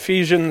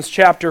Ephesians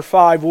chapter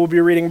 5, we'll be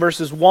reading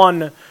verses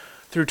 1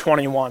 through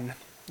 21.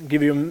 I'll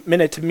give you a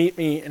minute to meet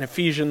me in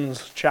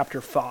Ephesians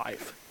chapter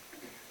 5.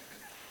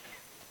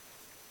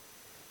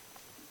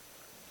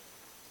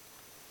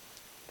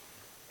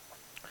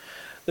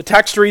 The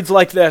text reads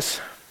like this.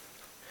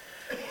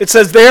 It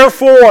says,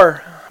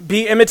 "Therefore,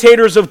 be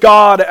imitators of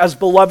God as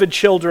beloved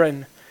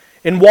children,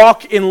 and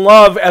walk in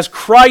love as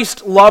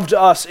Christ loved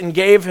us and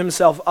gave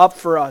himself up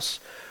for us,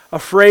 a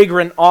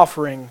fragrant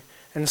offering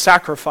and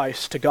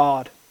sacrifice to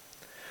God.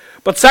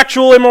 But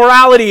sexual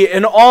immorality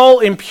and all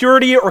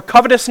impurity or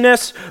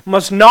covetousness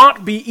must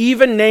not be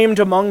even named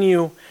among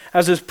you,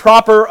 as is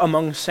proper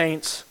among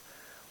saints.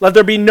 Let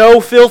there be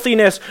no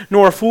filthiness,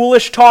 nor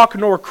foolish talk,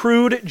 nor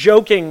crude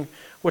joking,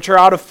 which are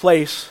out of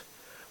place.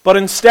 But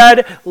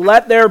instead,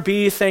 let there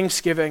be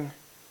thanksgiving.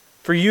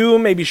 For you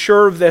may be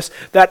sure of this,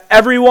 that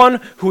everyone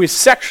who is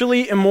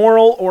sexually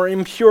immoral or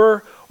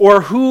impure,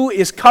 or who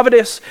is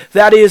covetous,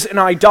 that is, an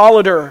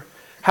idolater,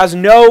 has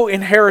no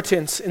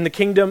inheritance in the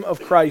kingdom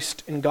of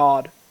Christ and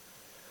God.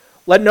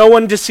 Let no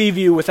one deceive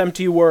you with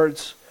empty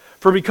words,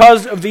 for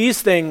because of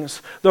these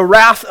things the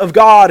wrath of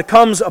God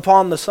comes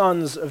upon the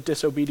sons of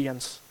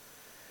disobedience.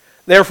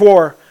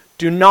 Therefore,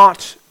 do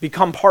not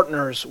become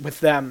partners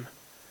with them.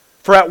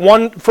 For at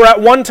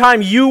one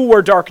time you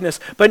were darkness,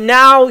 but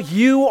now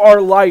you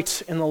are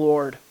light in the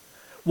Lord.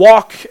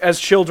 Walk as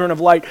children of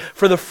light,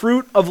 for the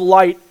fruit of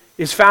light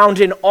is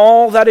found in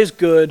all that is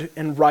good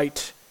and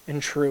right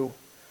and true.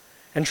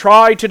 And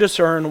try to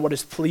discern what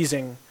is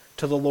pleasing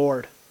to the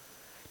Lord.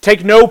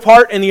 Take no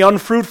part in the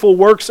unfruitful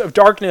works of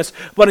darkness,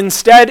 but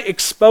instead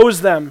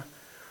expose them,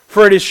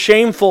 for it is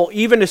shameful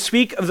even to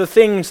speak of the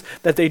things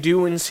that they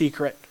do in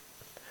secret.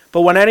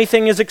 But when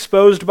anything is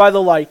exposed by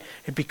the light,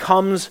 it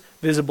becomes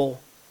visible.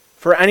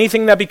 For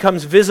anything that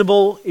becomes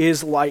visible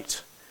is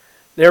light.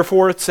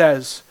 Therefore it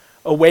says,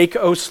 'Awake,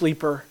 O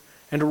sleeper,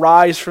 and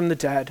rise from the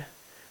dead,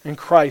 and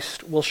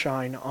Christ will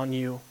shine on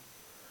you.'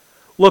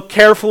 Look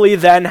carefully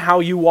then how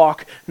you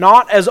walk,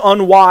 not as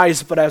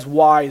unwise, but as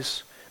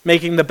wise,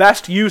 making the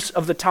best use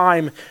of the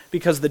time,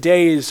 because the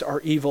days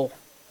are evil.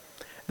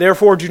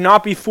 Therefore do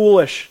not be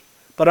foolish,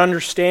 but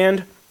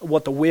understand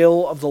what the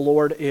will of the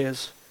Lord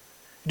is.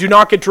 Do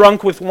not get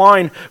drunk with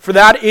wine, for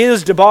that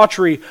is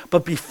debauchery,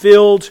 but be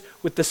filled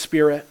with the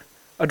Spirit,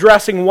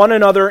 addressing one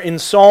another in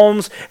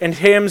psalms and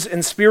hymns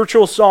and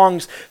spiritual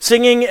songs,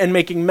 singing and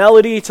making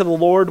melody to the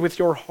Lord with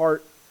your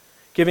heart,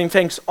 giving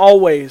thanks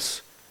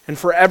always and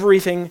for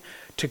everything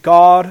to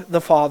God the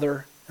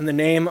Father in the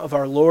name of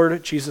our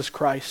Lord Jesus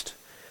Christ,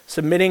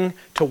 submitting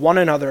to one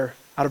another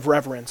out of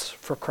reverence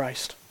for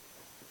Christ."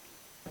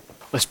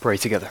 Let's pray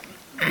together.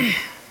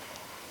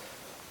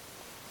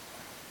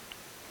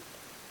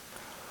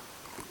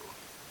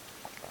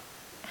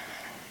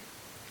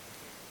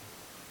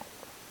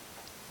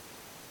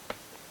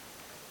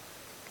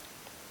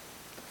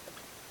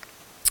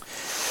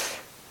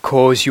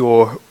 Cause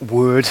your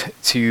word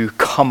to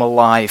come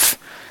alive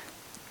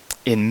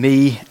in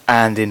me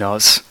and in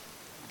us.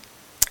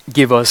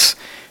 Give us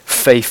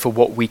faith for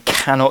what we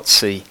cannot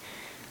see.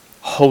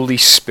 Holy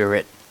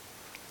Spirit,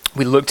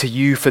 we look to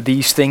you for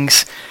these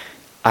things,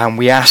 and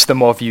we ask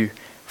them of you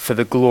for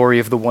the glory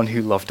of the one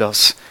who loved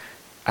us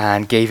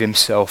and gave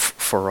himself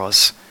for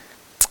us.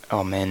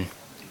 Amen.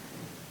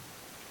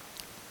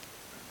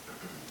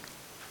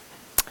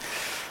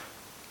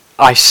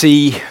 I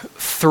see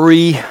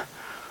 3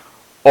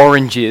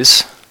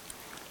 oranges,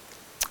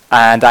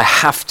 and I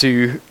have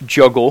to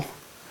juggle.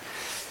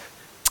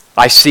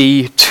 I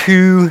see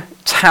 2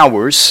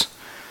 towers,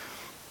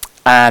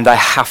 and I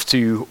have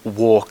to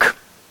walk.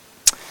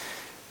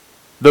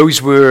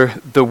 Those were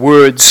the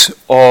words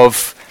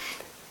of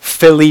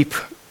Philippe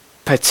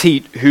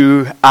Petit,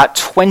 who at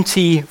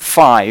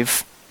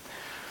 25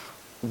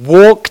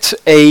 walked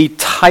a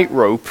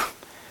tightrope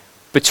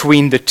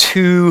between the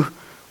 2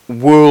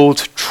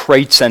 World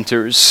Trade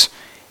Centers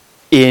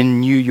in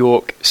New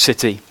York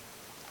City.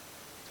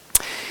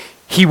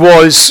 He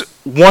was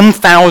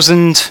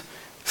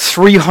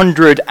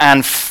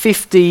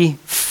 1,350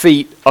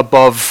 feet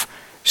above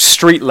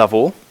street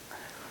level,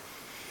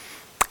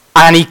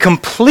 and he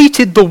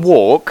completed the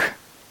walk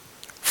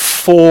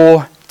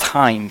 4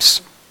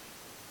 times.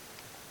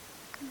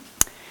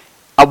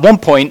 At one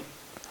point,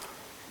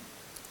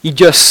 he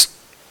just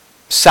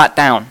sat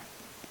down.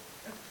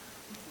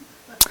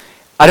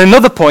 At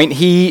another point,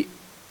 he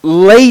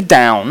lay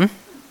down.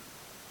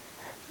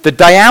 The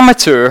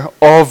diameter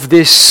of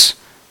this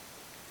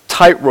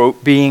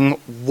tightrope being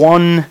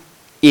 1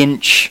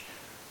 inch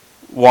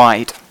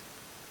wide.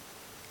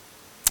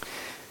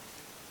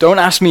 Don't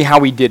ask me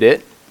how he did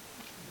it.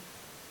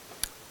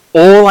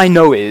 All I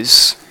know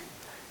is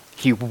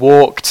he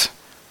walked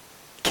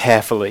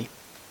carefully.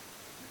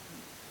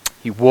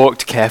 He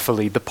walked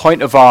carefully. The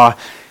point of our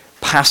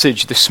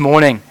passage this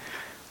morning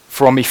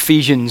from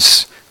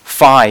Ephesians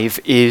 5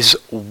 is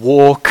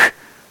walk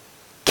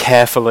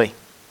carefully.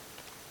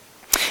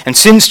 And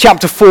since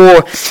chapter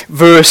 4,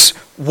 verse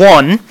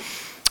 1,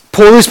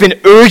 Paul has been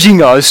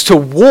urging us to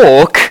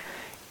walk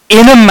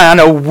in a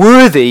manner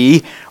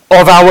worthy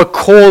of our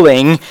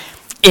calling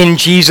in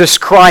Jesus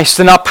Christ.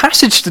 And our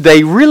passage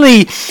today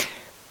really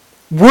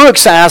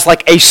works as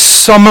like a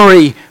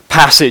summary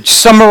passage,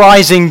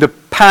 summarizing the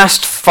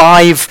past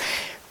 5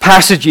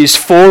 passages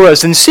for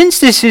us. And since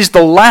this is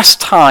the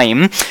last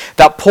time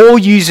that Paul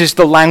uses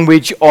the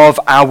language of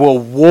our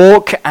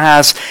walk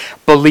as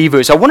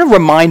believers, I want to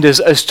remind us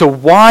as to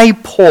why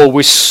Paul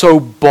was so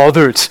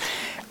bothered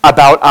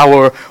about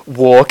our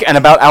walk and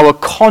about our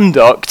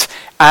conduct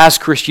as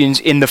Christians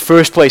in the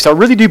first place. I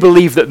really do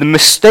believe that the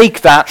mistake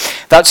that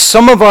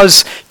some of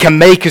us can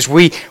make as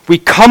we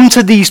come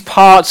to these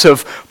parts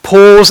of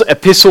Paul's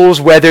epistles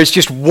where there's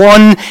just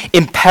one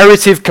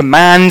imperative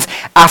command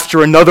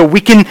after another, we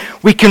can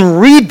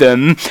read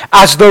them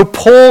as though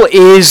Paul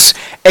is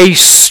a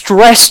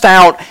stressed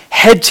out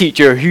head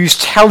teacher who's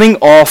telling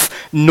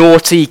off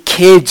naughty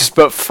kids.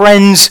 But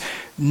friends,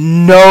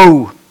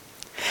 no.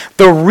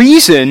 The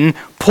reason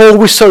Paul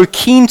was so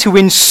keen to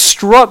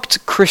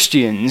instruct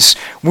Christians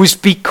was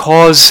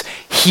because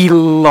he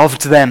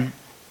loved them.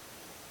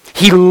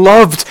 He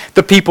loved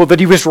the people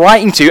that he was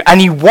writing to, and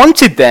he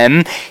wanted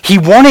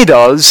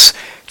us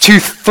to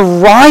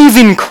thrive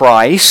in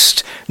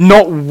Christ,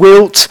 not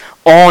wilt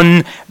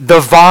on the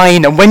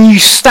vine. And when you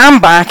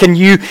stand back and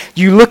you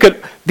look at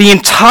the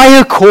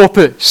entire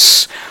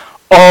corpus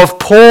of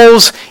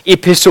Paul's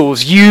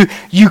epistles,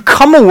 you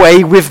come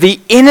away with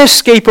the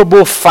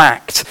inescapable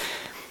fact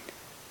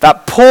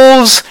that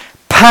Paul's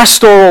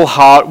pastoral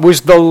heart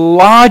was the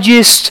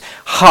largest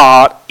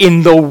heart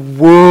in the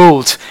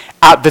world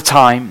at the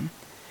time.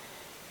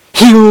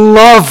 He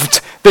loved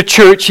the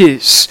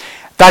churches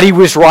that he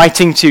was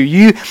writing to.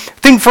 You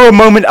think for a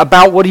moment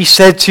about what he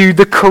said to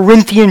the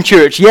Corinthian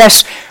church.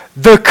 Yes,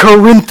 the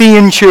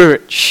Corinthian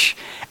church,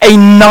 a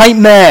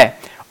nightmare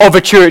of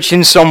a church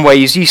in some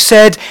ways. He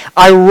said,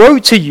 I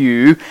wrote to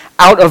you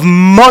out of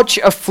much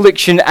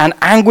affliction and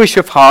anguish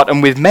of heart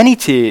and with many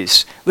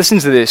tears. Listen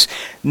to this.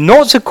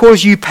 Not to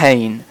cause you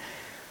pain,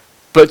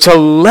 but to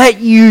let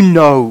you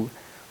know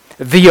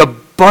the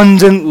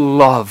abundant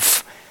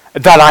love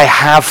that I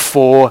have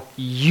for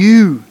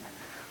you.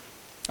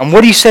 And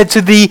what he said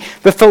to the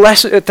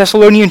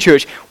Thessalonian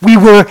church, we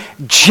were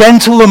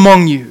gentle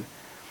among you,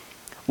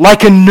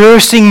 like a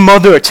nursing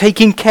mother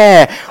taking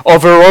care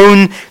of her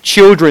own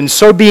children.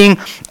 So being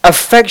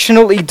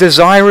affectionately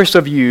desirous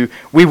of you,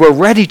 we were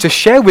ready to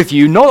share with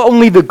you not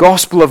only the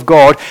gospel of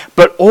God,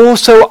 but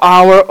also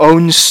our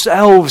own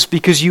selves,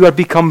 because you had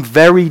become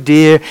very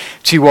dear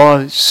to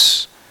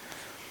us.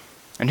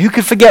 And who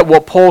could forget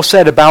what Paul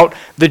said about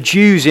the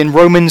Jews in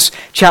Romans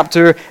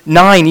chapter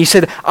 9? He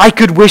said, I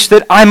could wish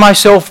that I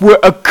myself were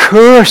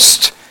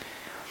accursed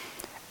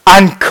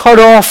and cut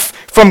off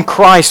from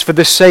Christ for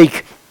the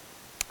sake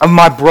of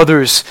my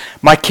brothers,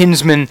 my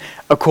kinsmen,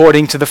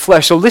 according to the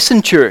flesh. So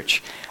listen,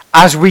 church,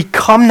 as we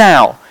come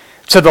now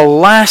to the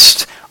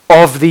last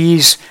of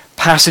these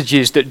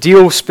passages that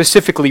deal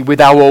specifically with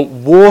our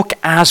walk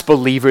as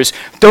believers,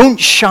 don't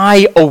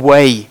shy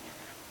away,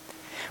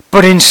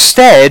 but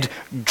instead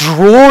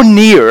draw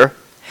near,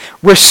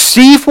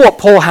 receive what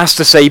Paul has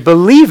to say,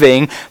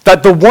 believing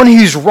that the one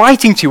who's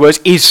writing to us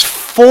is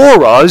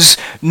for us,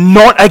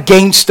 not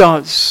against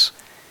us,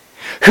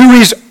 who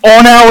is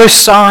on our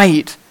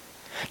side,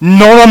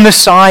 not on the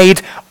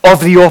side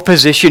of the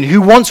opposition,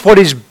 who wants what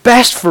is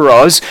best for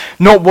us,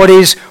 not what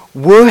is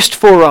worst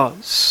for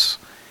us.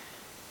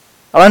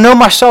 And I know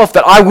myself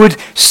that I would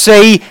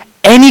say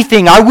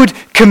anything, I would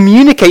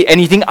communicate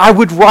anything, I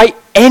would write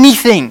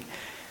anything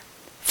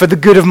for the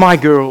good of my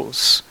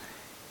girls.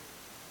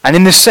 And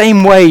in the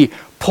same way,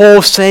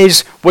 Paul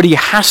says what he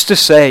has to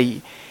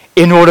say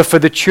in order for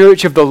the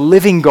church of the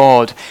living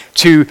God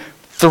to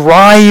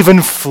thrive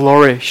and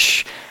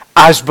flourish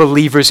as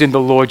believers in the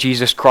Lord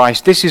Jesus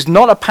Christ. This is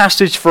not a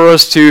passage for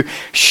us to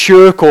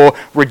shirk or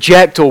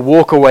reject or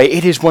walk away.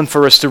 It is one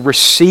for us to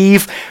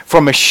receive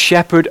from a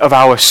shepherd of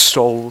our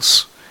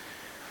souls.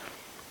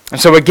 And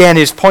so again,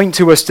 his point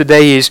to us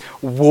today is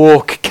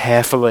walk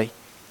carefully.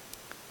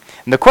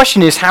 And the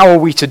question is, how are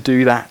we to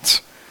do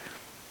that?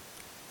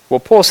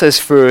 Well, Paul says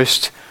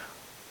first,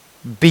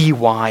 be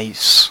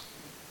wise.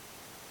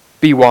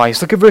 Be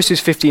wise. Look at verses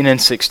 15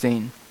 and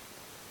 16.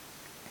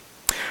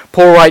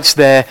 Paul writes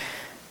there,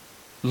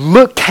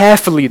 look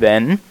carefully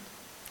then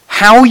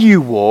how you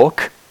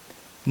walk,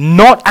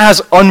 not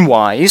as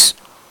unwise,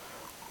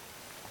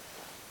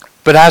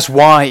 but as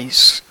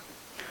wise,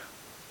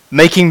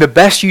 making the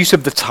best use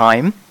of the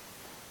time,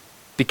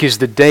 because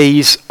the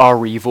days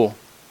are evil.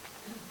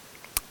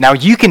 Now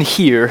you can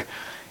hear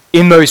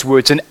in those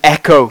words an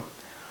echo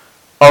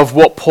of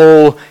what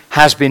Paul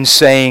has been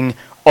saying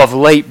of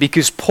late,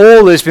 because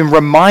Paul has been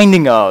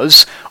reminding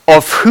us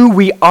of who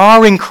we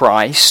are in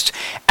Christ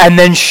and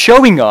then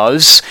showing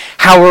us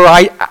how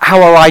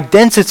our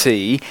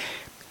identity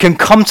can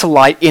come to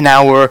light in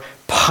our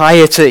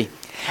piety.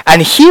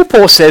 And here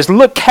Paul says,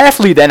 look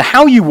carefully then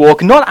how you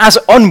walk, not as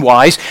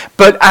unwise,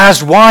 but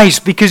as wise,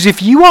 because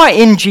if you are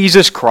in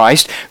Jesus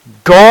Christ,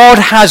 God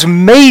has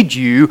made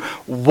you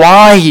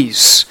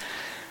wise.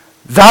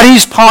 That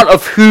is part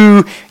of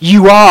who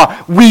you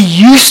are. We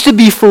used to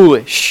be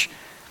foolish.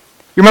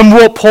 You remember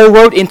what Paul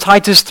wrote in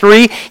Titus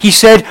 3? He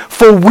said,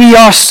 "For we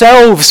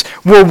ourselves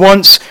were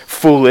once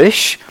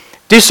foolish,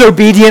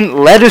 disobedient,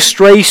 led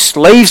astray,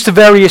 slaves to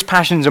various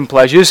passions and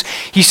pleasures."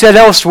 He said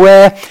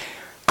elsewhere,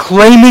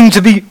 "Claiming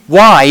to be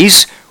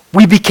wise,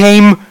 we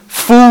became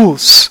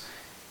fools."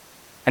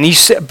 And he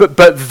said,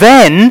 but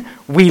then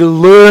we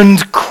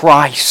learned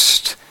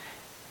Christ.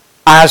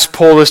 As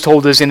Paul has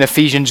told us in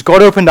Ephesians,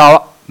 God opened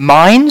our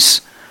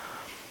minds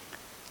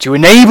to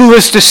enable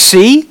us to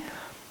see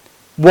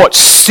what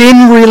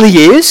sin really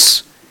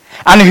is,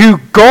 and who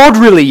God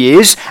really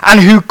is,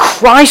 and who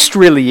Christ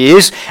really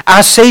is.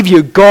 As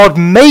Savior, God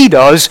made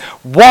us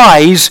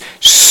wise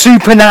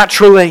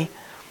supernaturally.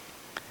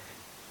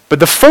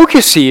 But the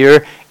focus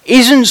here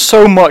isn't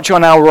so much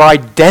on our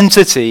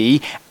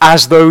identity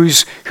as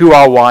those who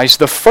are wise.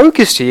 The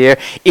focus here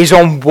is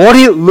on what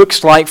it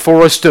looks like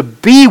for us to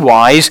be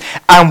wise,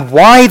 and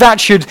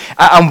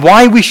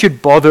why we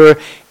should bother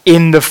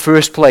in the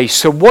first place.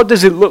 So what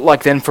does it look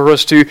like then for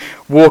us to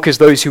walk as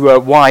those who are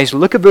wise?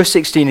 Look at verse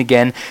 16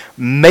 again.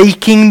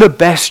 Making the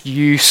best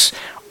use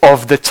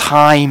of the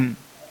time.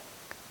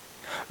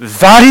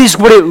 That is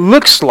what it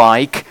looks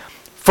like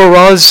for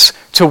us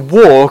to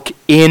walk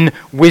in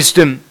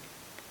wisdom.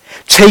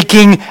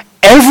 Taking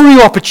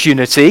every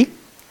opportunity,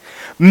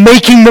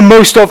 making the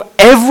most of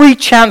every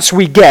chance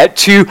we get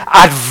to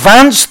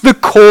advance the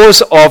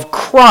cause of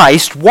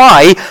Christ.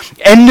 Why?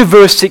 End of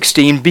verse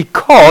 16,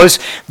 because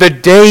the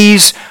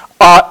days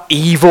are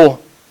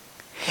evil.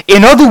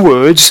 In other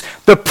words,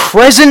 the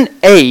present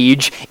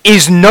age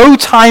is no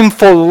time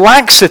for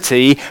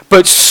laxity,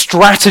 but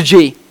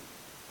strategy.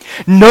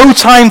 No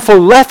time for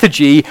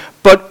lethargy,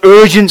 but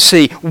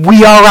urgency.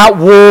 We are at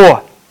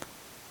war.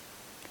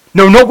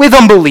 No, not with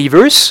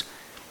unbelievers.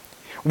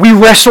 We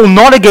wrestle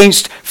not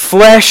against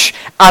flesh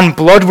and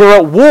blood. We're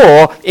at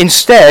war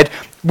instead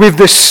with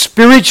the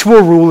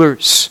spiritual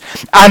rulers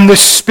and the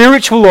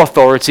spiritual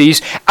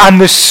authorities and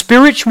the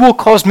spiritual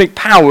cosmic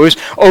powers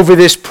over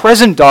this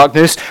present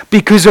darkness.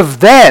 Because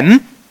of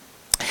them,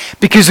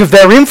 because of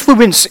their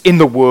influence in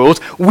the world,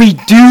 we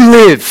do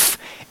live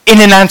in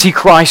an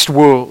antichrist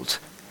world.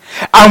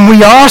 And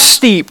we are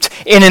steeped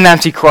in an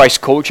antichrist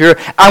culture,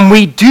 and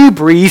we do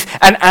breathe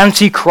an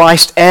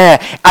antichrist air.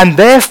 And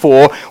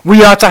therefore,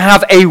 we are to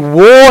have a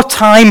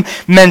wartime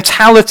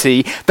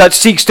mentality that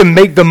seeks to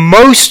make the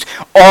most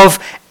of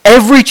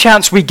every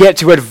chance we get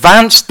to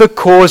advance the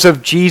cause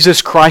of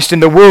Jesus Christ in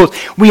the world.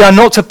 We are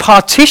not to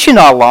partition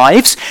our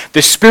lives,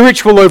 the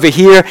spiritual over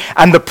here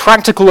and the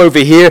practical over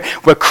here.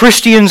 We're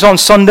Christians on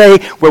Sunday,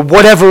 we're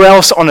whatever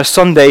else on a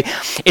Sunday.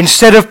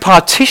 Instead of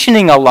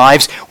partitioning our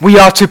lives, we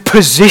are to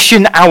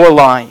position our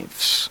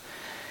lives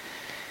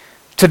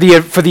for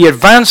the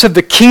advance of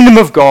the kingdom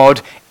of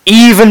God,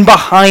 even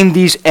behind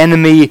these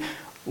enemy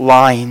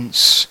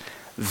lines.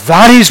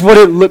 That is what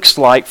it looks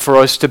like for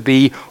us to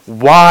be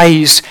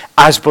wise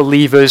as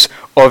believers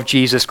of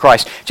Jesus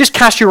Christ. Just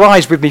cast your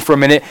eyes with me for a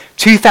minute,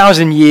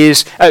 2,000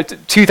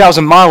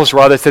 miles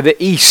to the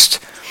east.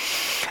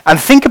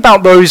 And think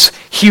about those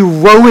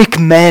heroic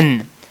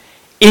men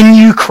in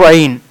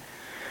Ukraine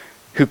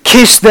who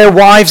kissed their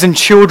wives and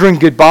children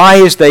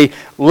goodbye as they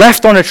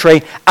left on a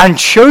train and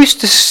chose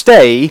to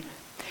stay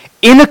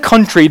in a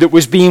country that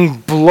was being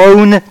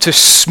blown to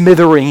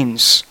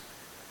smithereens.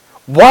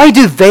 Why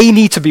do they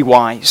need to be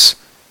wise?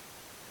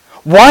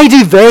 Why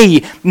do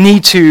they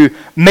need to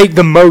make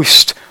the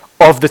most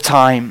of the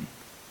time?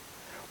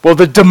 Well,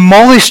 the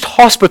demolished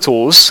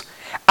hospitals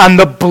and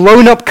the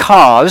blown up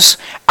cars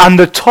and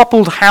the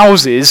toppled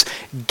houses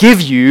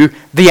give you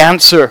the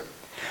answer.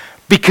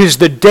 Because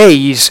the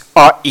days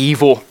are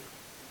evil.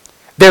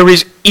 There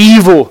is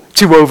evil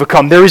to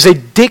overcome. There is a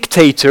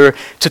dictator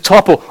to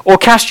topple. Or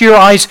cast your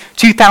eyes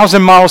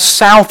 2,000 miles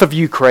south of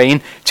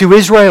Ukraine to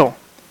Israel.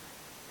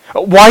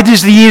 Why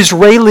does the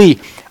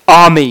Israeli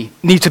army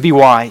need to be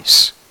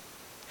wise?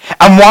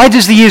 And why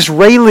does the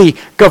Israeli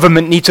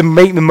government need to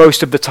make the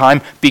most of the time?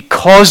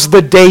 Because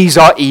the days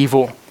are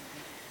evil.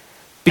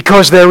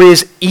 Because there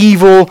is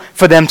evil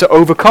for them to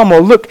overcome. Or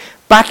look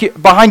back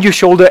behind your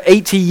shoulder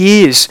 80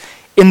 years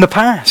in the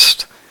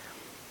past.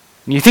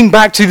 You think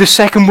back to the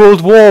Second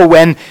World War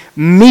when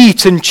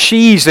meat and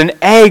cheese and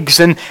eggs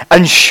and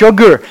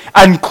sugar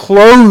and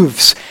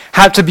clothes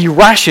had to be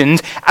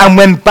rationed, and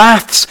when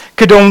baths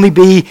could only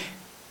be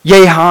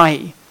yay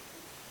high.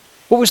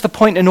 What was the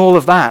point in all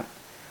of that?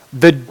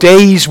 The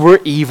days were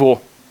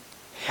evil.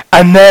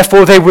 And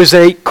therefore there was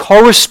a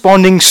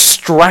corresponding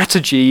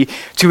strategy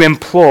to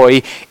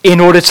employ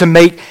in order to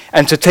make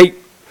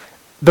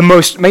the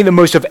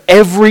most of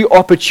every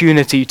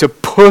opportunity to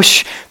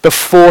push the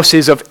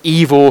forces of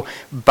evil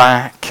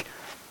back.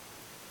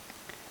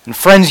 And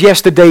friends,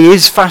 yes, the day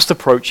is fast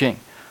approaching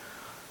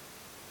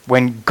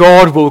when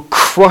God will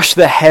crush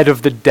the head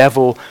of the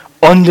devil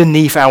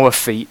underneath our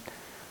feet.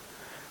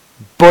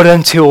 But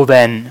until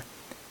then,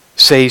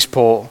 says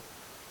Paul,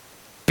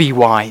 be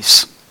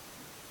wise.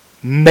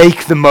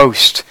 Make the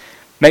most,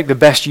 make the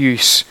best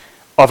use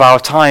of our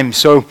time.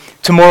 So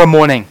tomorrow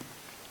morning,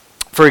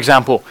 for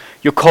example,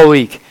 your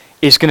colleague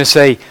is going to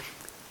say,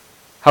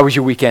 how was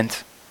your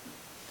weekend?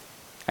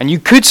 And you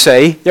could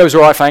say, yeah, it was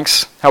all right,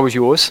 thanks. How was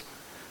yours?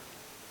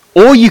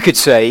 Or you could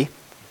say,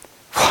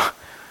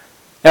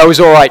 that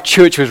was all right,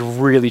 church was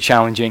really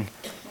challenging.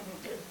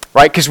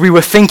 Right? Because we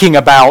were thinking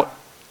about ...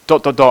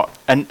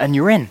 and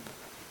you're in.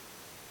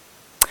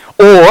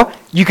 Or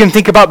you can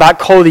think about that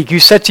colleague who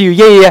said to you,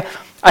 yeah,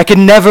 I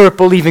can never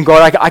believe in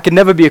God. I can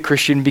never be a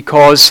Christian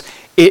because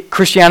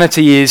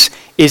Christianity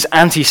is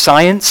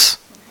anti-science.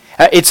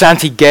 It's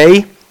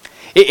anti-gay.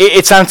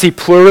 It's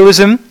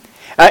anti-pluralism.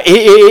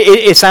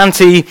 It's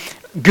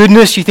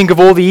anti-goodness. You think of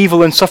all the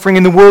evil and suffering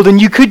in the world,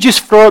 and you could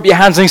just throw up your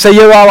hands and say,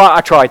 yeah, well,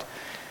 I tried.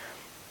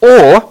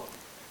 Or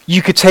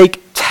you could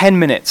take 10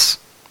 minutes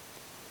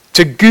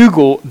to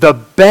Google the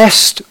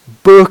best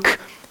book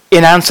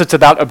in answer to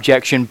that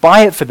objection,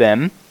 buy it for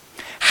them,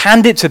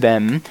 hand it to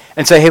them,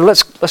 and say, hey,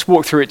 let's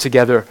walk through it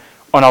together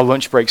on our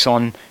lunch breaks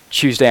on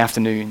Tuesday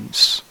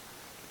afternoons.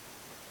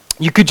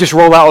 You could just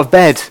roll out of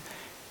bed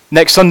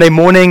next Sunday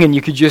morning and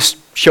you could just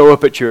show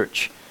up at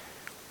church.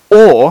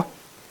 Or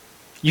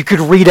you could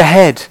read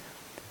ahead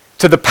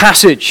to the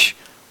passage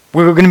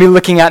we're going to be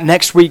looking at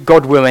next week,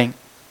 God willing.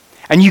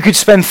 And you could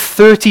spend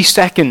 30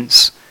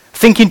 seconds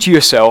thinking to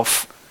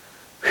yourself,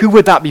 who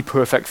would that be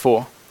perfect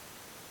for?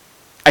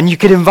 And you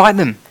could invite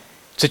them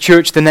to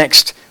church the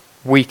next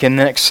week and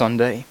the next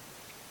Sunday.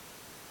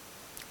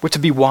 We're to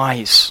be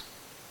wise.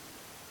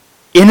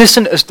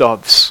 Innocent as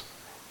doves,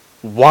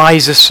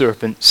 wise as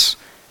serpents,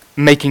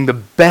 making the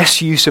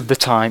best use of the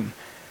time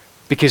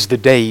because the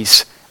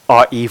days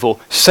are evil.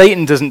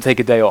 Satan doesn't take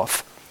a day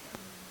off.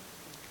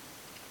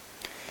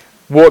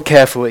 Walk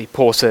carefully,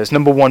 Paul says.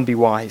 Number 1, be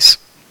wise.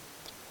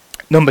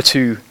 Number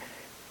 2,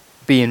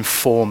 be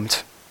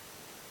informed.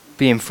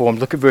 Be informed.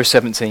 Look at verse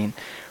 17.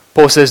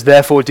 Paul says,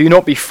 therefore, do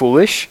not be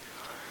foolish,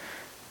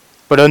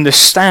 but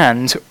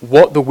understand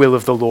what the will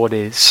of the Lord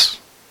is.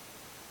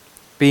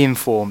 Be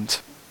informed.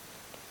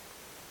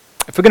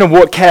 If we're going to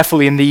walk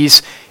carefully in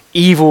these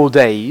evil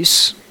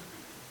days,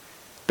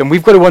 then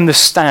we've got to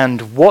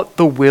understand what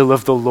the will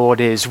of the Lord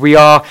is. We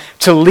are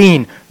to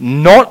lean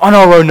not on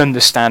our own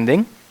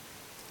understanding.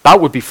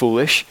 That would be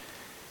foolish.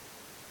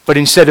 But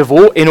instead of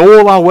in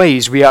all our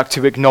ways, we are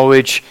to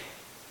acknowledge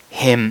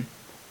Him.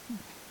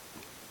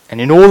 And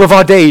in all of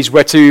our days,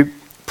 we're to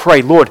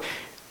pray, Lord,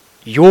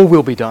 your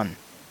will be done.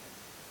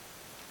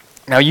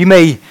 Now, you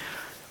may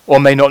or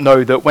may not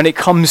know that when it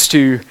comes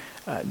to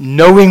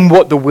knowing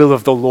what the will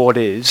of the Lord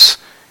is,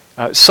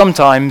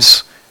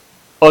 sometimes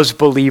us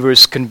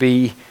believers can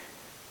be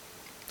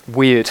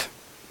weird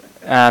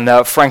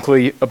and,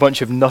 frankly, a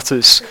bunch of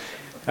nutters.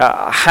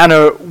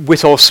 Hannah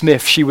Whitall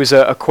Smith, she was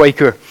a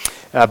Quaker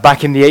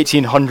back in the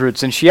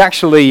 1800s, and she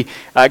actually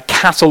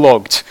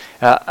catalogued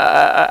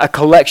a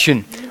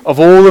collection of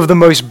all of the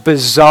most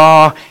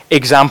bizarre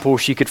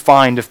examples she could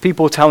find of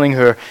people telling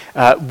her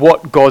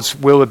what God's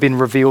will had been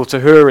revealed to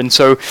her. And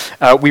so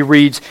we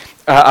read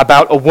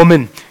about a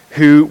woman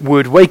who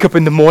would wake up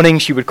in the morning,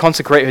 she would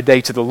consecrate her day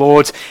to the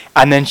Lord,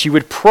 and then she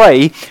would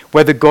pray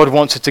whether God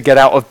wants her to get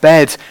out of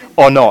bed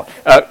or not.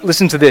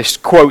 Listen to this,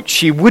 quote,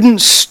 she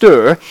wouldn't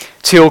stir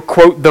till,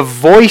 quote, the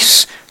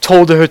voice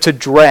told her to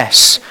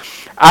dress.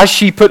 As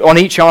she put on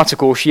each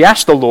article, she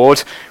asked the Lord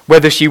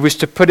whether she was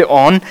to put it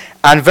on,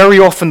 and very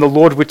often the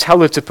Lord would tell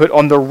her to put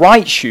on the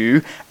right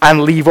shoe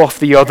and leave off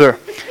the other.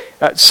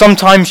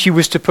 Sometimes she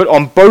was to put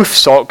on both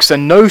socks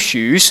and no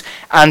shoes,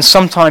 and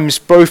sometimes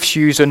both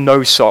shoes and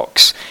no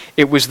socks.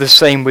 It was the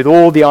same with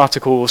all the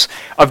articles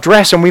of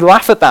dress, and we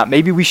laugh at that.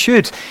 Maybe we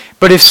should.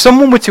 But if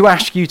someone were to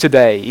ask you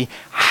today,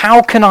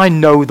 how can I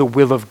know the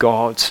will of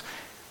God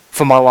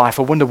for my life?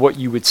 I wonder what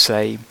you would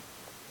say.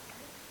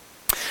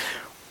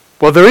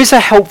 Well, there is a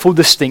helpful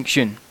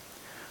distinction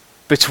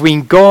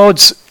between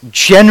God's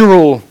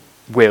general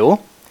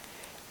will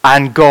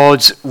and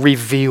God's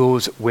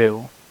revealed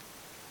will.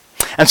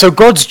 And so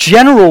God's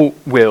general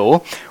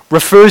will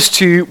refers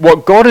to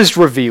what God has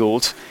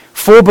revealed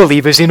for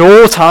believers in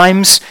all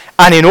times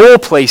and in all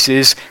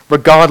places,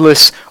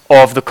 regardless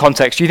of the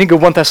context. You think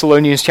of 1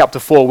 Thessalonians chapter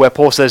 4, where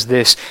Paul says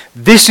this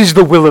is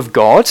the will of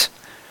God,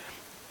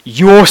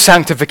 your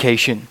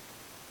sanctification.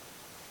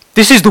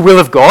 This is the will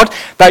of God,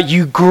 that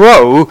you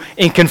grow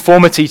in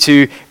conformity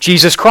to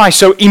Jesus Christ.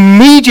 So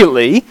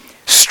immediately,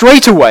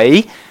 straight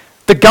away,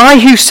 the guy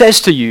who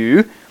says to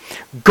you,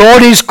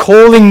 God is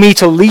calling me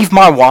to leave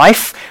my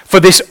wife for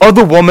this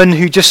other woman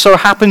who just so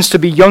happens to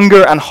be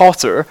younger and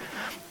hotter,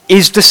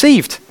 is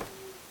deceived.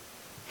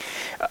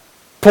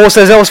 Paul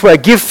says elsewhere,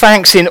 give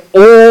thanks in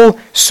all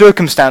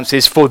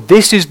circumstances, for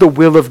this is the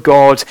will of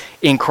God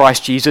in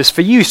Christ Jesus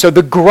for you. So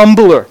the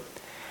grumbler,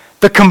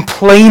 the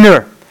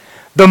complainer,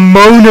 the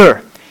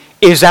moaner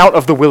is out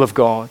of the will of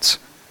God.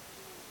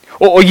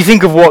 Or you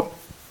think of what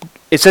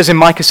it says in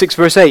Micah 6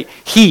 verse 8.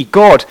 He,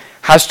 God,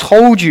 has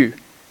told you,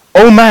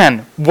 O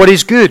man, what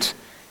is good?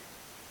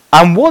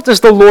 And what does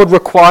the Lord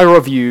require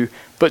of you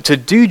but to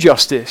do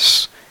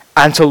justice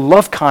and to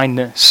love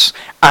kindness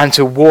and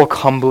to walk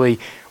humbly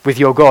with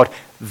your God?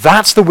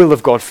 That's the will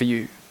of God for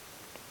you.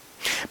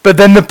 But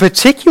then the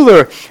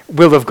particular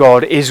will of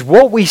God is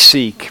what we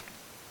seek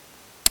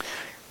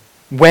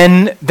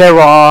when there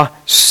are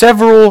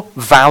several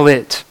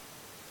valid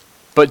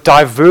but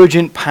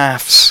divergent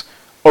paths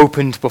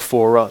opened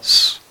before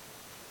us.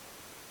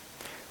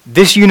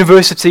 This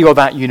university or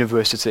that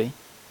university,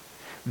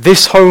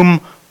 this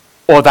home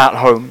or that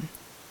home,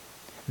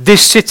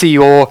 this city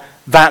or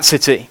that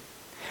city,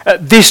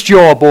 this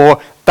job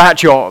or that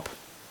job,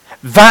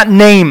 that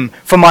name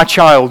for my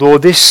child or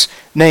this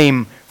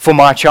name for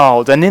my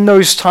child. And in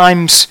those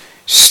times,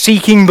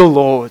 seeking the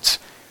Lord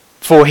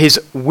for his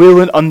will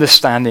and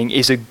understanding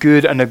is a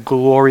good and a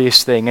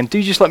glorious thing. And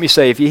do just let me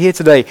say, if you're here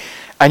today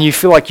and you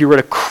feel like you're at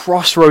a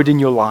crossroad in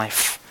your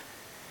life,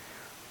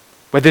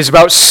 where there's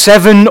about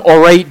 7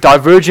 or 8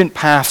 divergent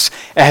paths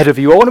ahead of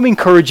you, I want to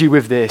encourage you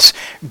with this.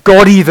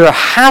 God either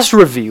has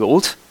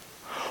revealed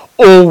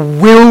or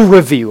will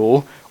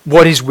reveal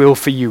what his will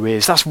for you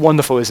is. That's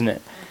wonderful, isn't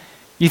it?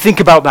 You think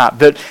about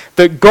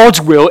that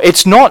God's will,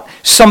 it's not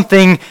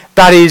something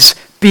that is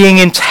being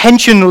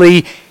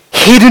intentionally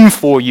hidden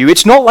for you.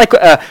 It's not like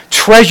a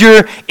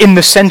treasure in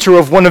the center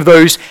of one of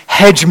those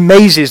hedge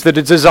mazes that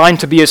are designed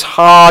to be as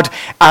hard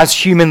as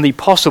humanly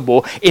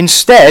possible.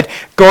 Instead,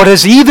 God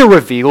has either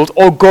revealed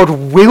or God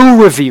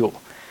will reveal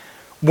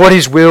what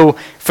his will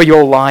for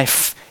your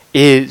life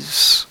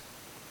is.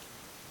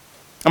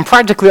 And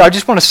practically, I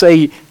just want to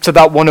say to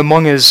that one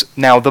among us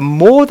now, the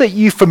more that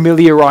you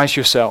familiarize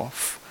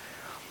yourself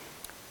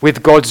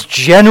with God's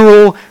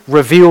general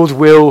revealed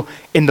will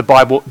in the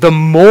Bible, the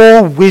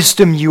more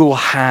wisdom you will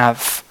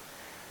have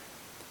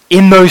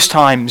in those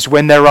times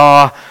when there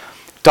are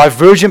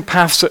divergent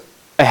paths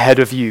ahead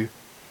of you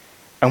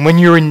and when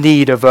you're in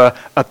need of a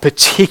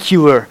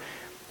particular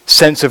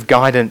sense of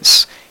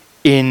guidance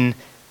in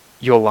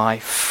your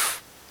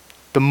life.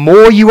 The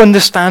more you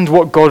understand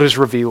what God has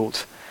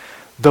revealed,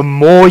 the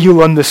more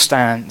you'll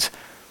understand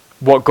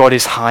what God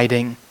is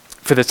hiding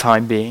for the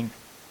time being.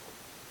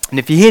 And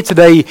if you're here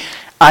today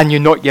and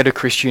you're not yet a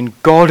Christian,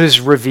 God has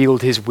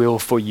revealed his will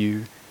for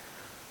you.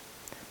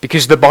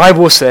 Because the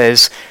Bible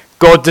says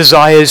God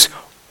desires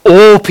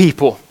all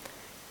people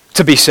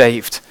to be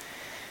saved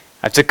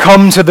and to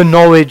come to the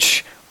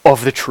knowledge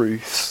of the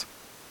truth.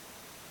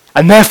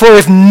 And therefore,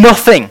 if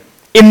nothing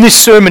in this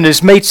sermon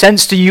has made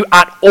sense to you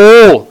at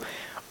all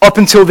up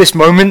until this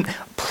moment,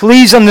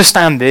 please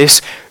understand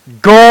this.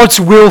 God's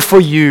will for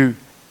you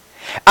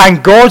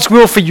and God's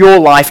will for your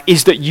life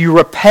is that you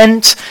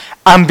repent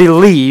and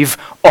believe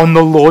on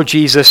the Lord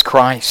Jesus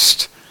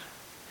Christ.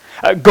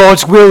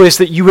 God's will is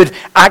that you would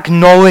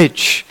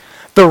acknowledge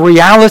the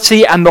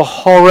reality and the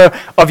horror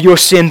of your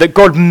sin, that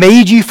God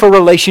made you for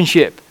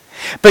relationship,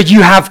 but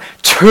you have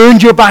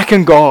turned your back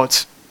on God,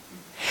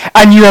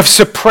 and you have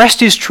suppressed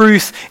his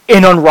truth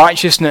in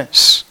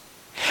unrighteousness,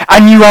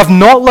 and you have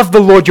not loved the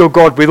Lord your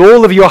God with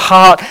all of your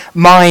heart,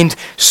 mind,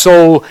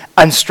 soul,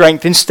 and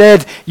strength.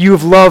 Instead, you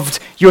have loved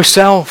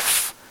yourself.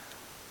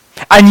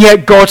 And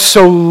yet God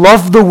so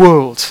loved the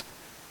world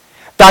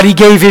that he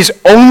gave his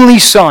only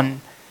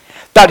Son,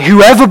 that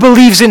whoever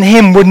believes in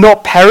him would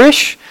not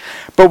perish,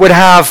 but would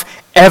have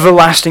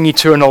everlasting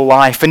eternal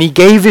life. And he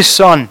gave his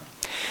Son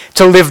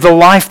to live the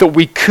life that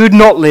we could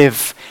not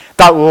live,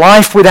 that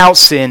life without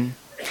sin,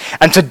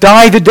 and to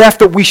die the death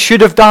that we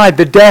should have died,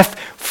 the death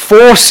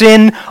for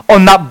sin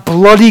on that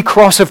bloody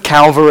cross of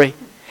Calvary.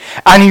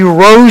 And he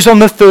rose on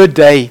the 3rd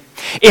day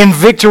in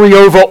victory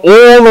over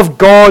all of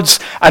God's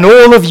and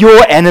all of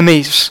your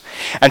enemies.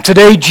 And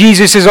today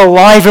Jesus is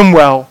alive and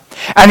well,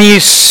 and he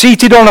is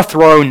seated on a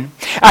throne,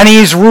 and he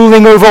is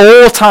ruling over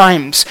all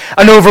times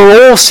and over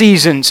all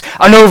seasons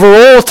and over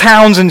all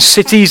towns and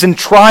cities and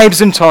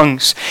tribes and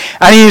tongues.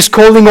 And he is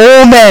calling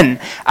all men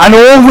and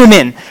all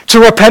women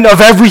to repent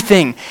of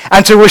everything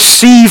and to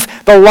receive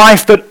the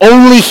life that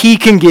only he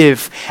can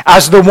give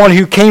as the one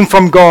who came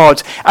from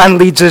God and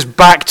leads us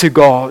back to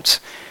God.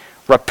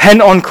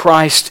 Repent on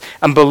Christ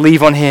and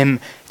believe on him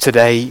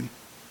today.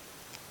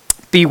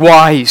 Be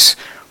wise,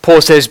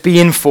 Paul says, be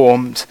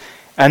informed,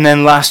 and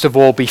then last of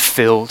all, be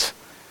filled.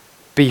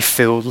 Be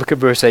filled. Look at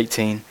verse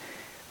 18.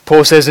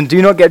 Paul says, and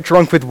do not get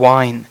drunk with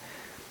wine,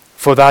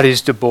 for that is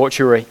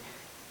debauchery,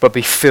 but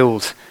be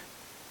filled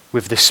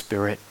with the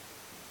Spirit.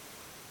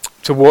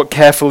 To walk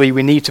carefully,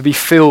 we need to be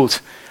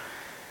filled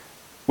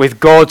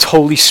with God's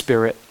Holy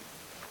Spirit.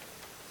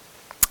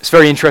 It's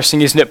very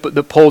interesting, isn't it, but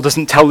that Paul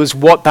doesn't tell us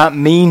what that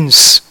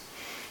means.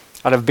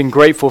 And I've been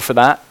grateful for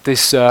that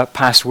this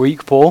past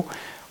week, Paul.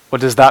 What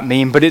does that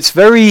mean? But it's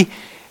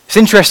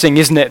interesting,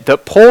 isn't it,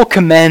 that Paul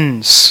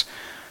commends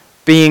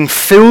being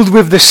filled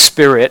with the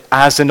Spirit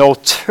as an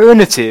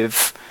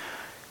alternative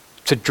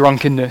to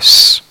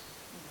drunkenness.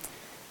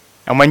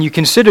 And when you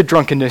consider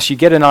drunkenness, you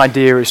get an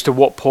idea as to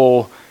what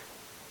Paul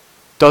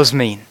does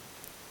mean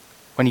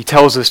when he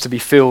tells us to be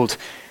filled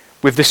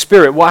with the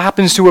Spirit. What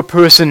happens to a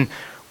person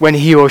when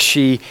he or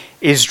she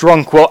is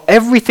drunk? Well,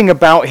 everything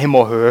about him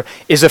or her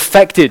is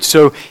affected.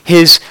 So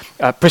his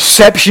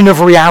perception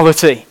of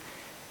reality,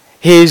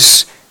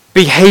 his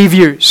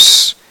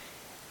behaviors,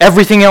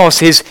 everything else,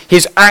 his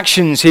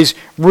actions, his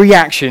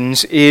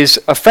reactions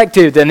is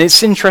affected. And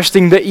it's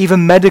interesting that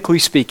even medically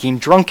speaking,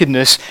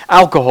 drunkenness,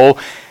 alcohol,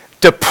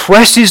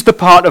 depresses the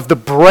part of the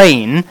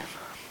brain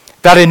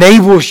that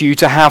enables you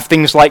to have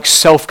things like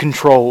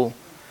self-control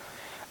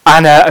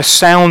and a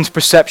sound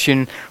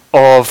perception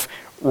of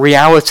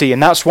reality.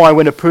 And that's why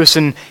when a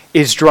person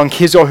is drunk,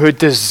 his or her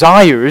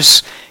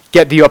desires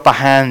get the upper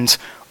hand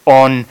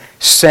on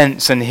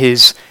sense and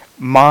his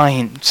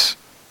mind.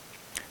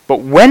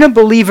 But when a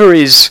believer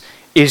is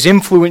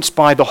influenced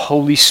by the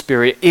Holy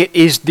Spirit, it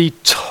is the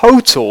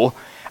total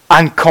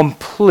and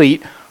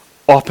complete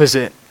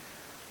opposite.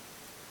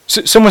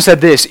 So someone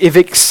said this: if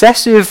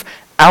excessive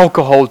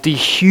alcohol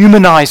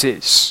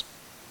dehumanizes,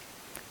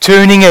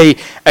 turning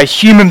a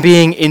human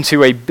being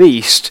into a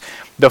beast,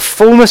 the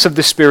fullness of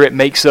the Spirit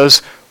makes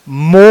us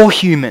more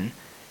human.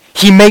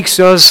 He makes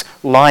us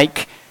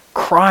like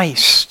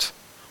Christ.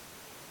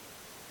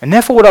 And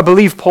therefore what I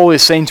believe Paul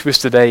is saying to us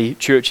today,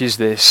 church, is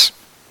this: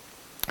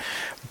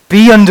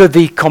 be under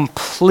the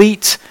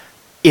complete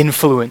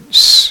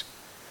influence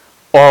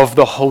of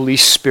the Holy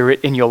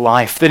Spirit in your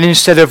life. That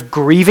instead of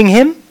grieving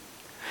him,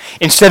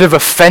 instead of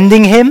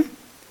offending him,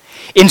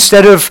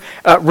 instead of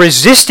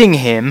resisting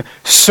him,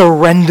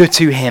 surrender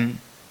to him.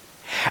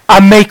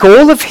 And make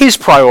all of his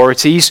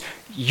priorities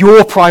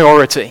your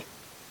priority.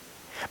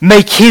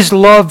 Make his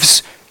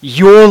loves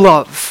your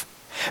love.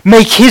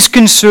 Make his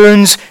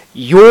concerns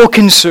your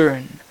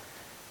concern.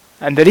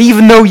 And that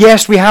even though,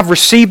 yes, we have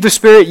received the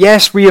Spirit,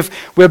 yes, we've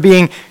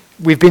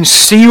been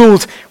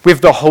sealed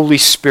with the Holy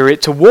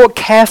Spirit, to walk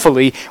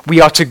carefully,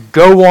 we are to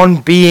go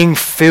on being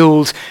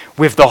filled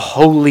with the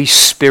Holy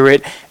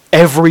Spirit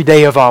every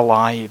day of our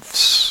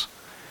lives.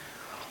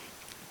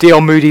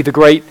 D.L. Moody, the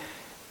great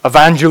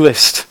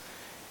evangelist,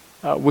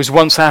 was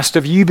once asked,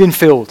 have you been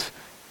filled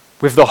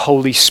with the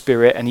Holy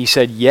Spirit? And he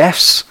said,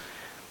 yes,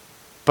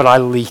 but I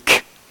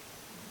leak.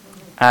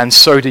 And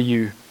so do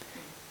you.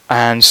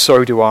 And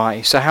so do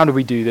I. So how do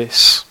we do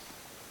this?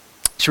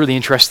 It's really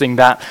interesting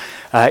that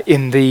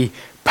in the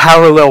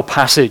parallel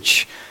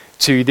passage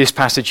to this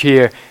passage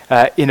here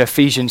in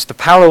Ephesians, the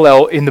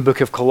parallel in the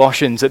book of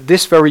Colossians, at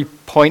this very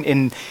point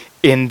in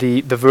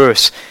the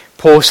verse,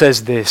 Paul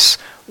says this: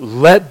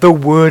 let the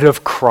word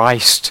of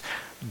Christ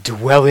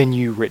dwell in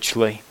you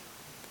richly.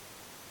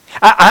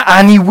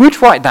 And he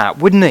would write that,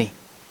 wouldn't he?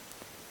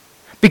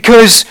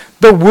 Because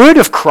the word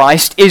of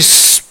Christ is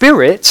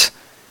spirit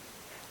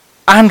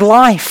and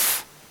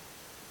life.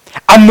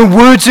 And the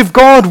words of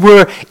God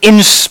were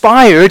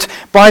inspired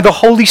by the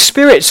Holy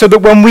Spirit, so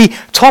that when we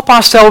top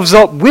ourselves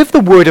up with the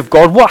word of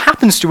God, what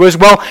happens to us?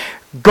 Well,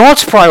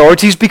 God's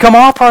priorities become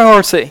our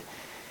priority.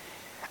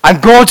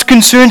 And God's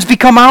concerns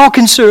become our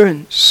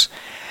concerns.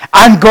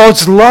 And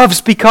God's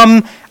loves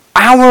become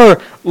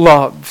our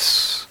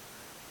loves.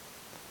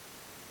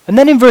 And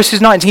then in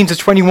verses 19 to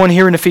 21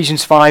 here in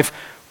Ephesians 5,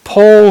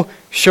 Paul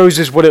shows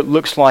us what it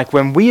looks like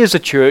when we as a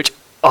church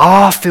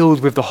are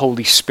filled with the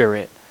Holy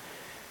Spirit.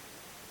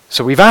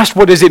 So we've asked,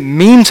 what does it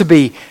mean to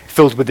be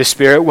filled with the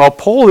Spirit? Well,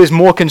 Paul is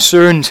more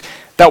concerned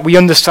that we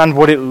understand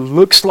what it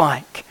looks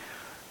like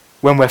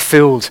when we're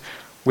filled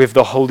with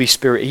the Holy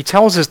Spirit. He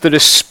tells us that a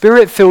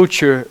Spirit-filled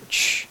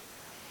church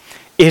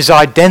is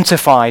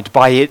identified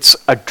by its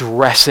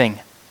addressing.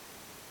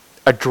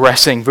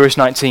 Addressing, verse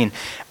 19.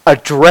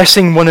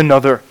 Addressing one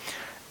another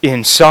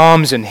in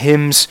psalms and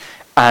hymns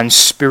and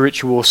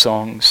spiritual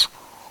songs.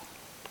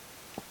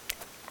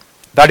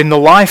 That in the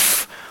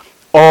life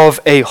of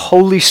a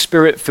Holy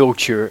Spirit-filled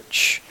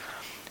church,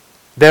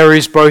 there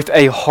is both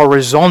a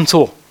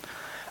horizontal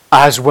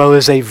as well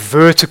as a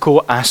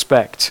vertical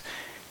aspect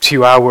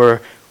to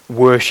our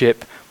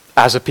worship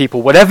as a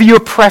people. Whatever your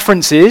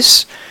preference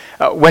is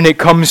when it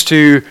comes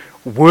to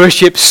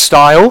worship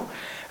style,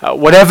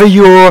 whatever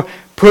your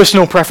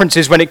personal preference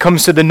is when it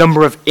comes to the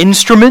number of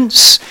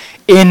instruments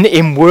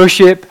in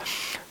worship,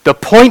 the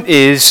point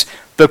is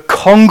the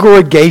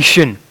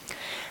congregation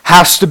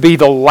has to be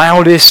the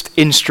loudest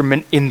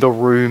instrument in the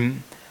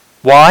room.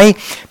 Why?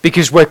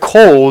 Because we're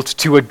called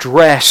to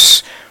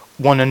address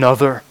one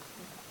another.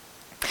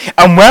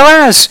 And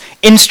whereas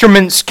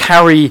instruments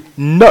carry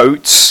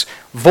notes,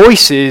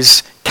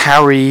 voices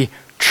carry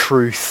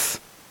truth.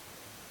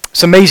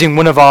 It's amazing,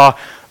 one of our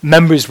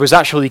members was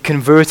actually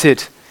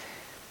converted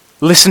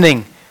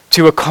listening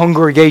to a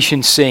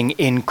congregation sing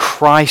 "In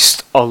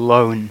Christ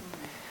Alone."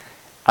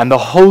 And the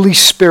Holy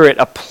Spirit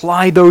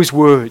applied those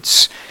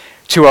words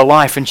to her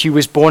life, and she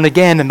was born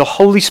again. And the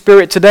Holy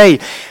Spirit today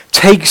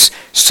takes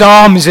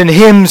psalms and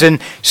hymns and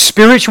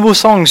spiritual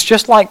songs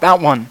just like that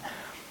one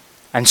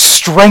and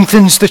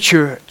strengthens the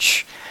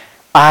church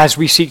as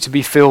we seek to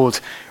be filled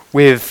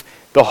with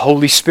the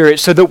Holy Spirit,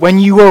 so that when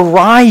you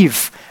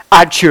arrive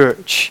at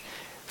church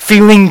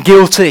feeling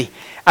guilty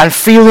and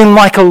feeling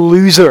like a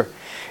loser,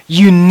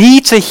 you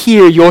need to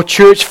hear your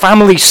church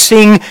family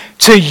sing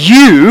to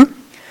you,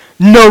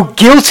 "No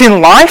guilt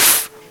in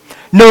life,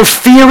 no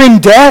fear in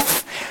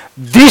death.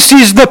 This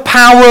is the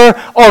power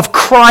of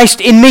Christ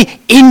in me,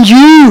 in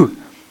you."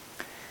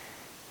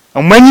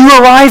 And when you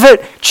arrive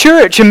at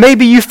church and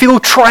maybe you feel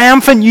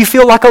triumphant, you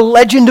feel like a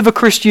legend of a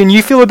Christian,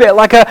 you feel a bit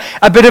like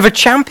a bit of a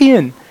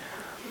champion,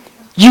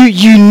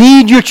 You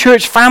need your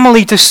church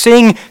family to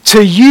sing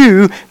to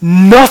you,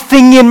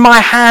 "Nothing in my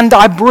hand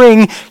I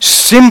bring,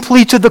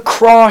 simply to the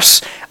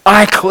cross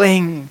I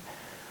cling."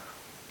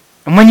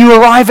 And when you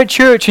arrive at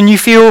church and you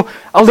feel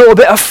a little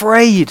bit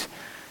afraid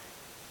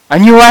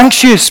and you're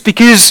anxious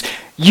because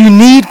you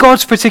need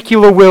God's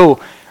particular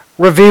will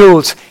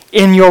revealed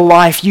in your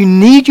life, you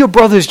need your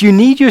brothers, you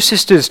need your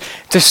sisters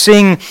to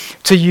sing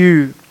to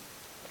you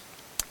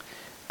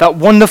that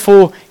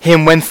wonderful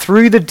hymn, "When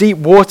through the deep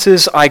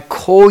waters I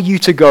call you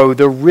to go,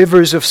 the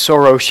rivers of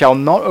sorrow shall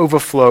not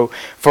overflow.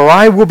 For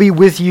I will be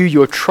with you,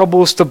 your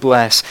troubles to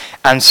bless,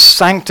 and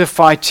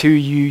sanctify to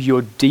you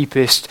your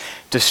deepest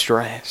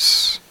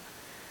distress."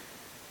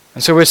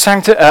 And so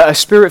a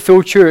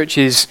spirit-filled church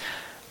is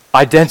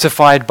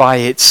identified by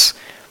its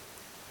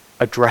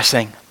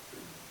addressing.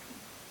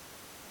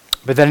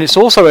 But then it's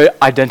also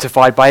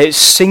identified by its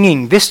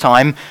singing, this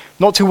time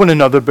not to one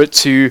another, but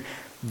to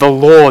the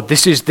Lord.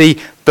 This is the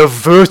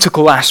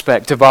vertical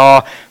aspect of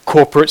our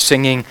corporate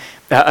singing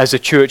as a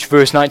church.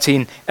 Verse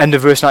 19, end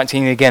of verse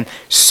 19 again.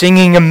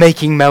 "Singing and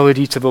making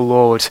melody to the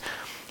Lord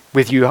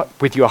with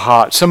your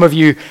heart." Some of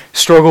you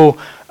struggle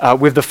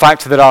with the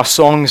fact that our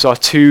songs are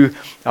too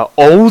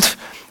old.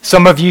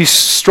 Some of you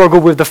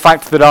struggle with the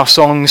fact that our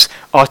songs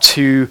are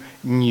too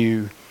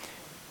new.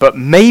 But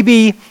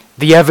maybe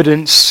the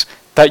evidence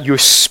that you're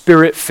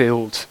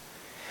spirit-filled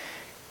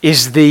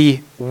is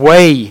the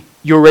way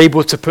you're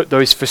able to put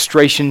those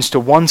frustrations to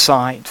one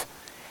side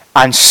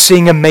and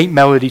sing and make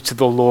melody to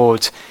the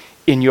Lord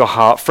in your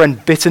heart.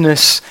 Friend,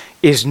 bitterness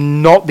is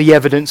not the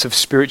evidence of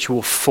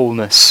spiritual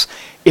fullness.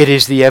 It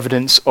is the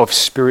evidence of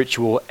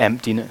spiritual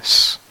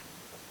emptiness.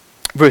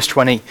 Verse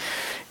 20,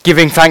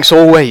 "Giving thanks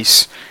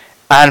always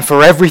and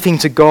for everything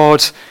to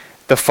God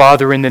the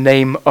Father in the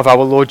name of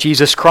our Lord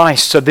Jesus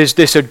Christ." So there's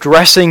this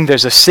addressing,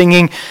 there's a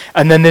singing,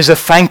 and then there's a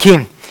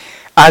thanking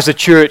as a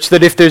church.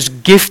 That if there's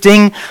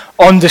gifting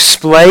on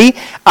display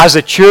as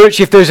a church,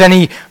 if there's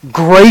any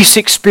grace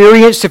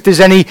experienced, if there's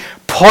any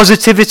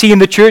positivity in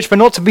the church, we're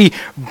not to be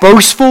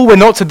boastful, we're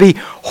not to be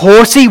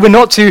haughty, we're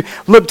not to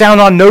look down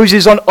our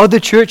noses on other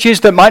churches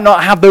that might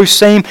not have those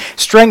same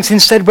strengths.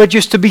 Instead, we're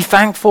just to be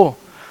thankful.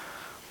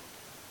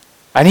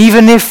 And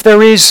even if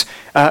there is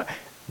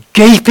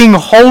gaping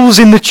holes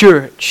in the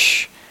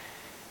church,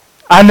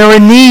 and there are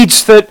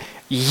needs that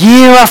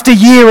year after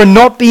year are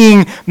not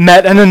being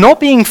met and are not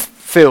being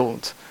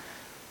filled,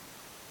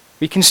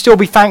 we can still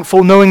be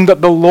thankful knowing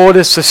that the Lord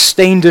has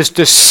sustained us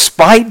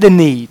despite the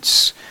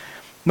needs,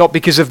 not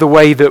because of the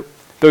way that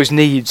those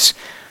needs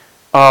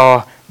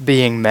are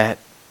being met.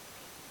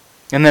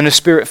 And then a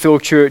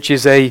spirit-filled church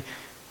is a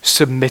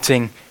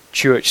submitting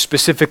church,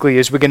 specifically,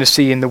 as we're going to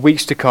see in the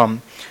weeks to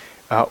come,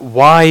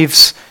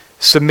 wives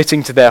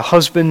submitting to their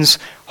husbands,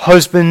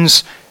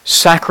 husbands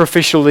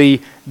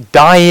sacrificially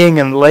dying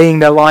and laying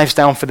their lives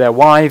down for their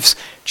wives,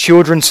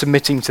 children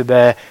submitting to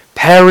their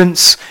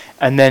parents,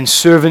 and then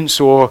servants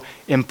or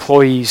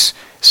employees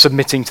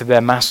submitting to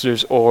their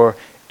masters or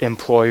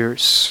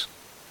employers.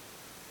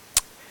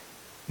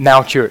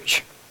 Now,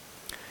 church,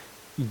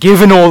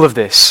 given all of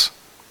this,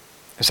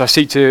 as I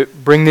seek to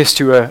bring this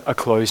to a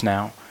close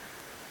now,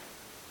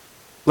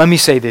 let me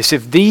say this.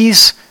 If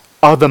these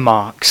are the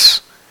marks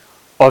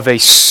of a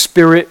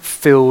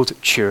spirit-filled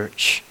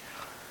church,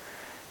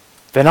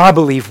 then I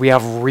believe we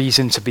have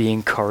reason to be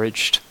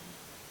encouraged.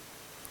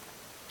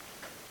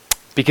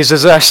 Because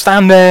as I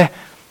stand there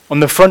on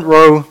the front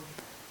row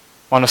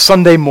on a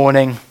Sunday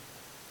morning,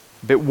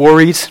 a bit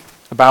worried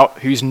about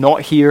who's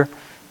not here,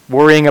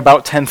 worrying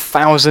about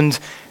 10,000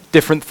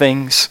 different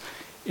things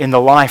in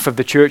the life of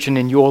the church and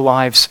in your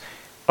lives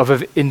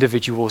of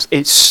individuals,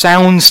 it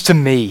sounds to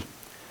me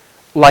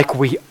like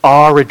we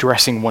are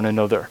addressing one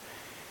another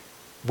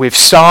with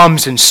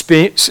psalms and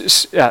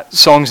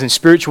songs and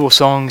spiritual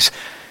songs,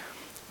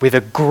 with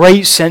a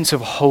great sense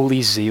of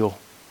holy zeal.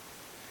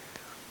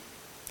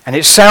 And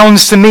it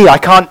sounds to me, I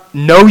can't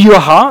know your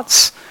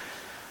hearts,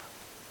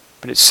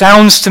 but it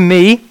sounds to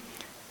me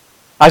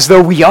as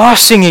though we are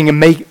singing and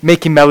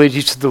making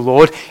melody to the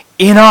Lord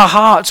in our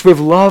hearts with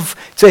love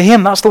to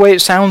Him. That's the way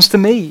it sounds to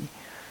me.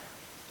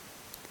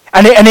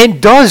 And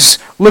it does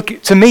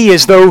look to me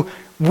as though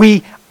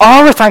we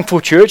are a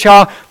thankful church.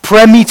 Our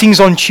prayer meetings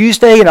on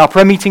Tuesday and our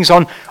prayer meetings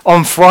on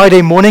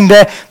Friday morning,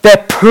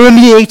 they're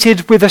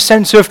permeated with a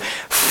sense of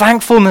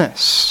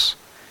thankfulness.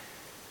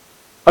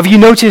 Have you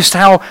noticed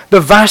how the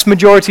vast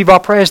majority of our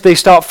prayers, they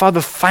start, "Father,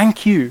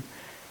 thank you,"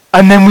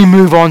 and then we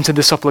move on to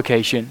the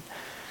supplication.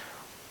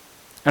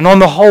 And on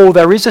the whole,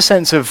 there is a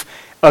sense of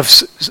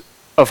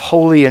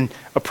holy and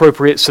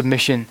appropriate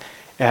submission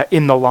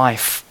in the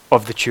life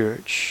of the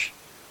church.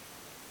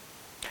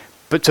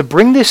 But to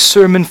bring this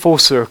sermon full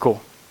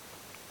circle,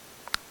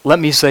 let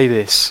me say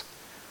this.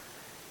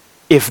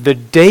 If the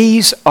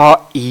days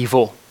are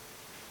evil,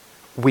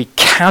 we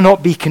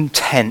cannot be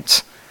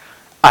content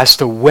as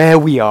to where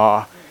we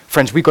are.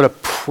 Friends, we've got to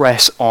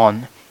press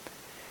on.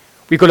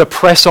 We've got to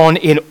press on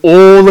in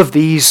all of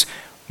these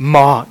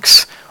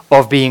marks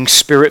of being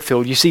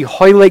spirit-filled. You see,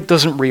 Hoylake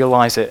doesn't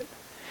realize it,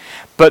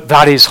 but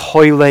that is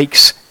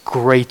Hoylake's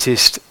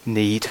greatest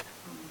need.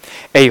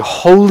 a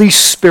Holy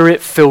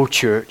Spirit-filled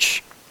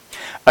church,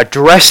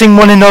 addressing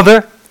one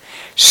another,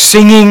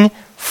 singing,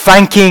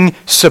 thanking,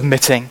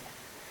 submitting.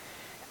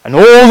 And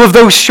all of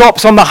those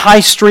shops on the high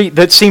street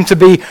that seem to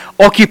be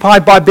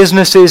occupied by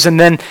businesses and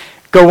then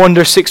go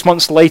under 6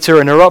 months later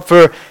and are up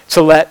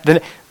to let,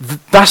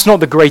 that's not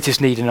the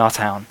greatest need in our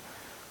town.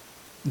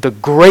 The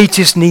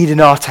greatest need in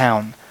our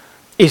town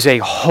is a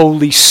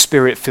Holy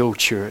Spirit-filled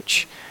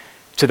church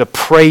to the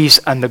praise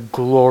and the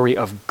glory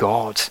of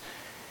God.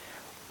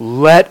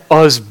 Let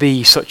us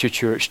be such a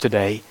church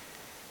today,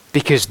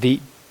 because the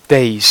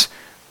days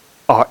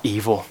are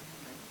evil.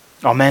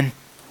 Amen.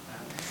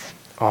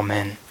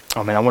 Amen.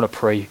 Amen. I want to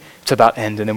pray to that end, and then